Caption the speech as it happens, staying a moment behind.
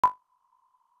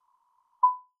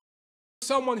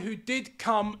someone who did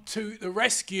come to the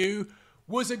rescue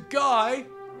was a guy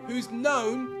who's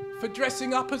known for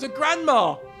dressing up as a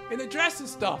grandma in a dress and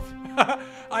stuff.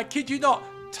 I kid you not,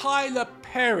 Tyler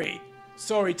Perry.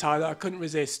 Sorry, Tyler, I couldn't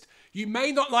resist. You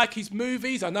may not like his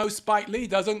movies. I know Spike Lee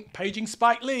doesn't. Paging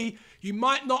Spike Lee. You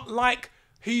might not like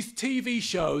his TV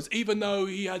shows, even though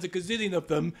he has a gazillion of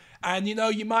them. And, you know,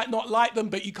 you might not like them,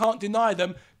 but you can't deny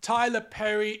them. Tyler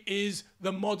Perry is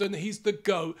the modern, he's the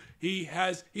GOAT.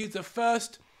 He's the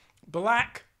first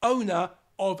black owner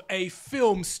of a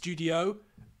film studio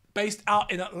based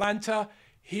out in Atlanta.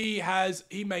 He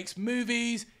makes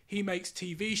movies, he makes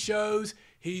TV shows,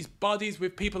 he's buddies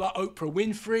with people like Oprah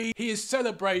Winfrey. He has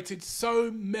celebrated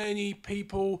so many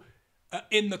people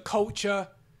in the culture.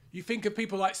 You think of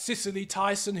people like Cicely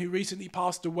Tyson, who recently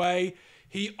passed away.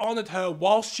 He honored her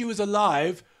whilst she was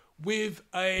alive with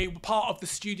a part of the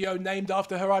studio named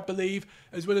after her, I believe,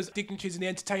 as well as dignitaries in the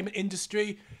entertainment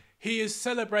industry. He has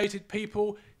celebrated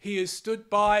people. He has stood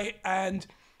by and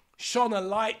shone a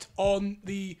light on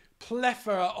the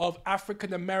plethora of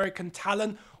African-American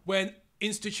talent when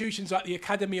institutions like the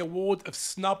Academy Award have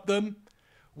snubbed them,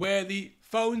 where the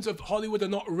phones of Hollywood are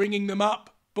not ringing them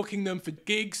up, booking them for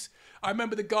gigs. I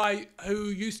remember the guy who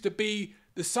used to be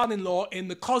the son-in-law in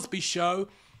The Cosby Show,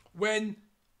 when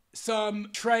some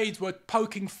trades were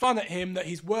poking fun at him that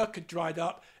his work had dried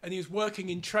up and he was working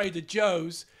in Trader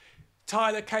Joe's.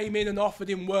 Tyler came in and offered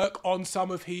him work on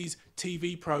some of his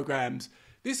TV programs.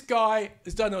 This guy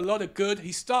has done a lot of good.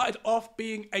 He started off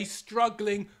being a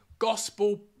struggling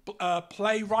gospel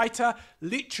playwright,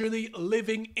 literally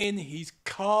living in his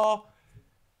car.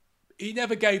 He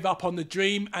never gave up on the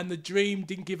dream, and the dream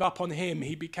didn't give up on him.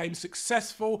 He became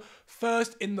successful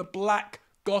first in the black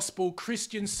gospel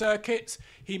Christian circuits.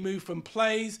 He moved from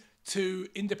plays to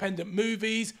independent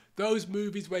movies. Those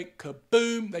movies went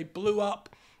kaboom. They blew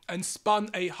up and spun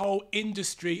a whole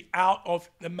industry out of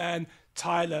the man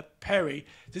Tyler Perry.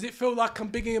 Does it feel like I'm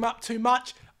bigging him up too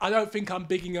much? I don't think I'm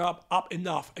bigging him up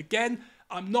enough. Again,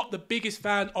 I'm not the biggest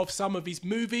fan of some of his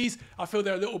movies. I feel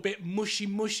they're a little bit mushy,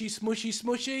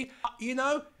 smushy. You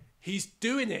know, he's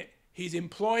doing it. He's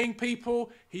employing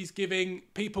people. He's giving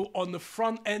people on the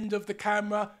front end of the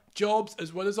camera jobs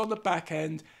as well as on the back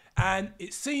end. And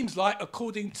it seems like,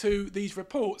 according to these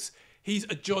reports, he's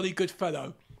a jolly good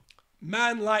fellow.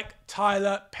 Man like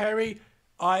Tyler Perry,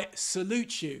 I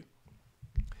salute you.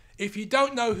 If you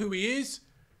don't know who he is,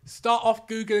 start off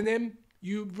Googling him.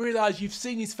 You realise you've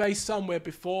seen his face somewhere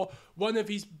before. One of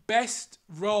his best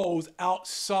roles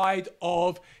outside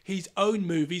of his own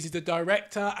movies, he's a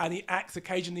director and he acts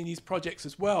occasionally in his projects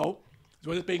as well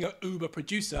as being an Uber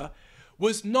producer,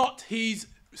 was not his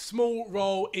small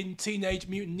role in Teenage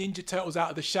Mutant Ninja Turtles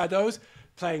Out of the Shadows,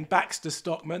 playing Baxter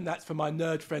Stockman. That's for my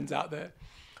nerd friends out there.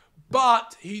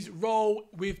 But his role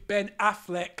with Ben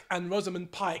Affleck and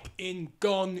Rosamund Pike in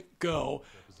Gone Girl,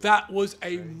 that was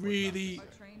a really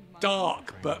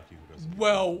dark but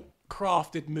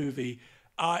well-crafted movie.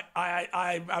 I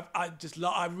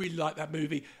really like that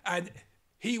movie. And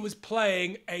he was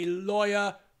playing a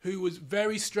lawyer who was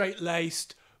very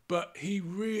straight-laced, but he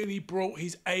really brought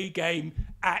his A-game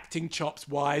acting chops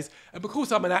wise. And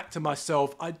because I'm an actor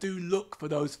myself, I do look for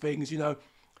those things, you know.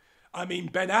 I mean,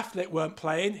 Ben Affleck weren't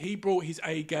playing. He brought his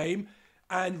A-game.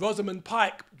 And Rosamund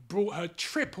Pike brought her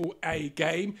triple A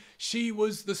game. She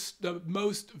was the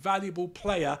most valuable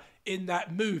player in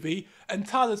that movie. And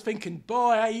Tyler's thinking,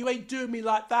 boy, hey, you ain't doing me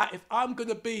like that. If I'm going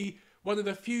to be one of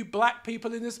the few black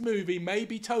people in this movie,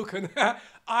 maybe token,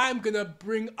 I'm going to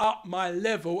bring up my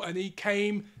level. And he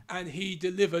came and he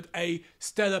delivered a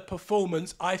stellar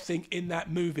performance, I think, in that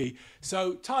movie.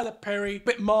 So Tyler Perry, a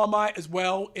bit Marmite as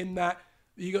well, in that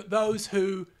you got those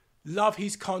who love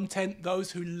his content,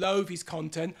 those who loathe his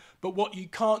content, but what you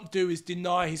can't do is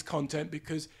deny his content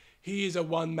because he is a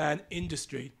one-man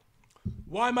industry.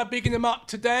 Why am I bigging him up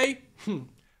today?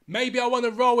 Maybe I want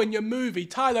to role in your movie.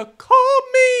 Tyler, call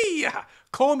me!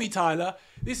 Call me, Tyler.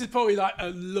 This is probably like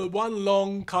one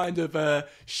long kind of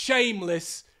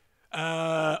shameless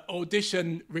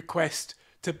audition request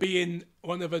to be in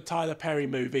one of a Tyler Perry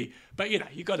movie. But, you know,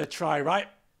 you got to try, right?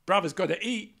 Brother's got to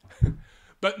eat.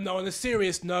 But no, on a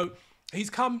serious note,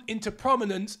 he's come into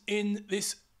prominence in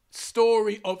this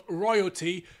story of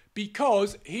royalty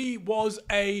because he was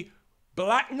a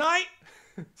black knight,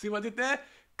 see what I did there?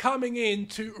 Coming in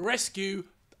to rescue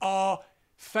our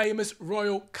famous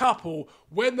royal couple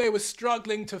when they were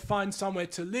struggling to find somewhere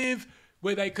to live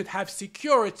where they could have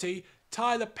security.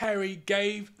 Tyler Perry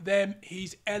gave them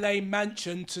his LA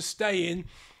mansion to stay in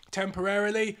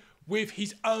temporarily with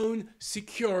his own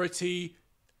security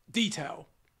detail.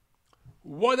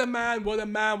 What a man, what a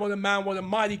man, what a man, what a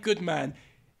mighty good man.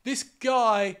 This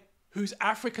guy who's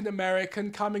African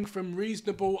American, coming from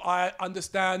reasonable, I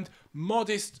understand,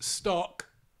 modest stock,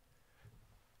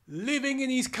 living in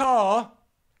his car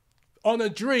on a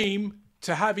dream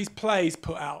to have his plays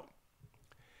put out.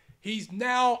 He's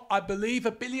now, I believe,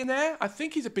 a billionaire. I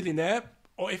think he's a billionaire,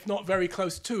 or if not very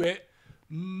close to it,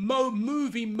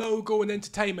 movie mogul and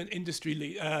entertainment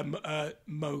industry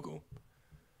mogul.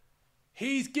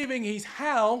 He's giving his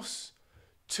house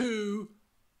to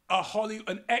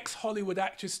an ex-Hollywood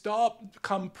actress star,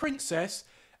 come princess,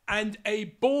 and a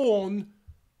born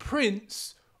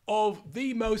prince of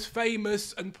the most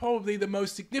famous and probably the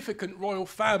most significant royal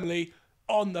family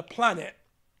on the planet.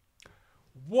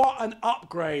 What an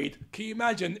upgrade. Can you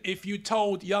imagine if you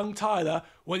told young Tyler,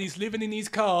 when he's living in his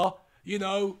car, you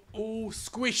know, all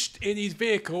squished in his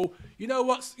vehicle, you know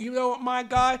what, my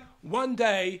guy? One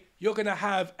day you're going to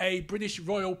have a British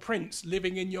royal prince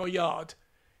living in your yard.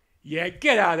 Yeah,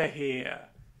 get out of here.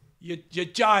 You're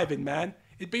jiving, man.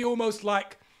 It'd be almost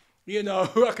like, you know,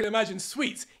 I can imagine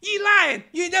Sweets. You lying.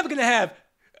 You're never going to have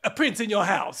a prince in your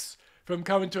house. From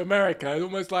Coming to America.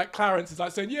 Almost like Clarence is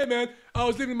like saying, yeah, man, I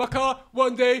was living in my car.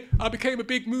 One day I became a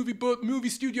big movie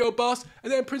studio boss.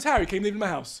 And then Prince Harry came living in my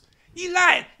house. You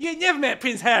lying. You ain't never met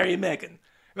Prince Harry and Meghan.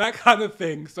 That kind of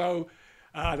thing. So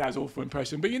that was an awful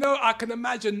impression. But, you know, I can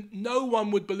imagine no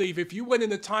one would believe if you went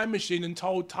in a time machine and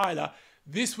told Tyler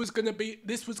this was going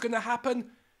to happen,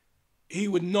 he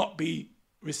would not be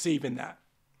receiving that.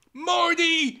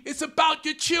 Morty, it's about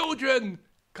your children.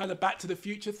 Kind of Back to the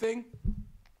Future thing.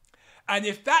 And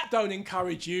if that don't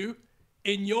encourage you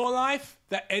in your life,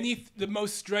 that the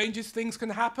most strangest things can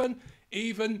happen,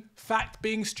 even fact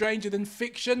being stranger than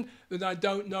fiction, then I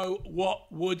don't know what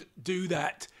would do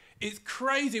that. It's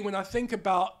crazy when I think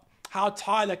about how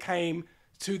Tyler came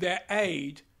to their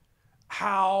aid,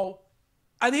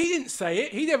 and he didn't say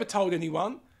it, he never told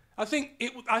anyone. I think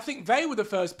they were the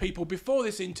first people before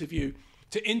this interview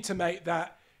to intimate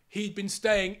that they'd been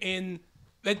staying in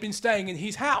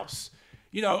his house.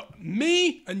 You know,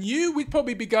 me and you, we'd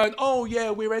probably be going, oh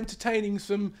yeah, we're entertaining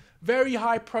some very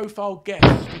high profile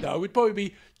guests. You know, we'd probably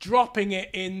be dropping it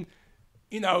in,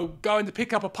 you know, going to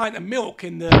pick up a pint of milk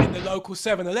in the local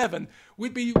 7-Eleven. We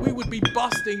would be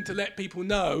busting to let people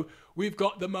know we've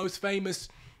got the most famous,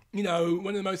 you know, one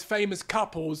of the most famous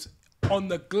couples on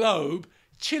the globe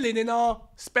chilling in our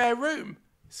spare room.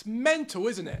 It's mental,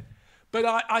 isn't it? But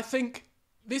I think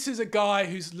this is a guy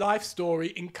whose life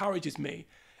story encourages me.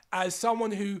 As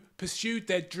someone who pursued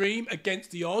their dream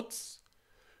against the odds,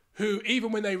 who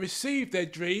even when they received their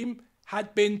dream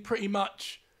had been pretty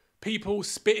much people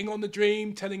spitting on the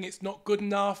dream, telling it's not good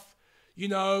enough, you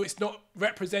know, it's not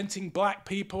representing black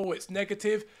people, it's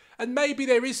negative. And maybe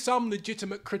there is some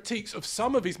legitimate critiques of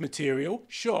some of his material,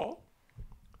 sure.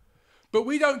 But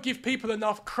we don't give people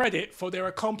enough credit for their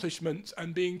accomplishments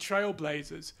and being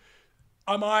trailblazers.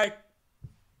 Am I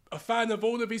a fan of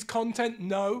all of his content?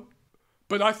 No.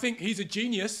 But I think he's a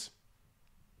genius.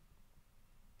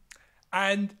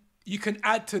 And you can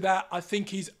add to that, I think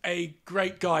he's a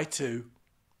great guy too.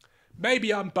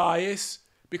 Maybe I'm biased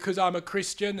because I'm a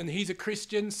Christian and he's a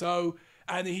Christian,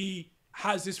 and he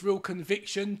has this real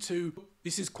conviction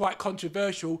this is quite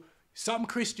controversial, some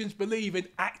Christians believe in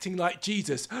acting like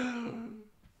Jesus.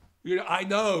 You know, I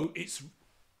know it's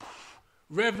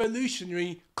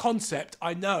revolutionary concept,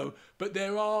 I know, but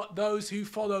there are those who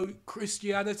follow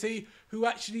Christianity who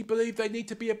actually believe they need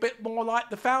to be a bit more like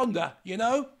the founder, you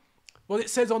know? Well, it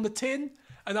says on the tin,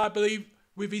 and I believe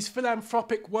with his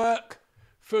philanthropic work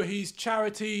for his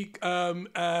charity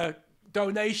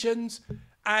donations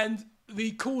and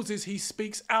the causes he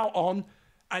speaks out on,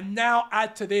 and now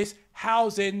add to this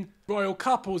housing royal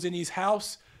couples in his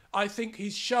house, I think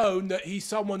he's shown that he's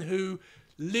someone who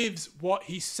lives what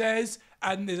he says.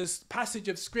 And there's a passage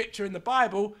of scripture in the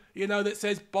Bible, you know, that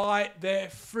says, by their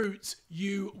fruits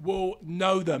you will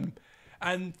know them.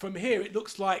 And from here, it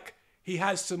looks like he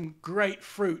has some great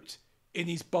fruit in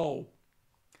his bowl.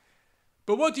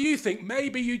 But what do you think?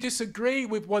 Maybe you disagree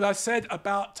with what I said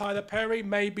about Tyler Perry.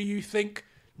 Maybe you think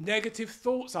negative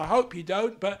thoughts. I hope you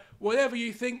don't. But whatever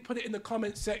you think, put it in the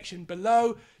comment section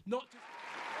below. Not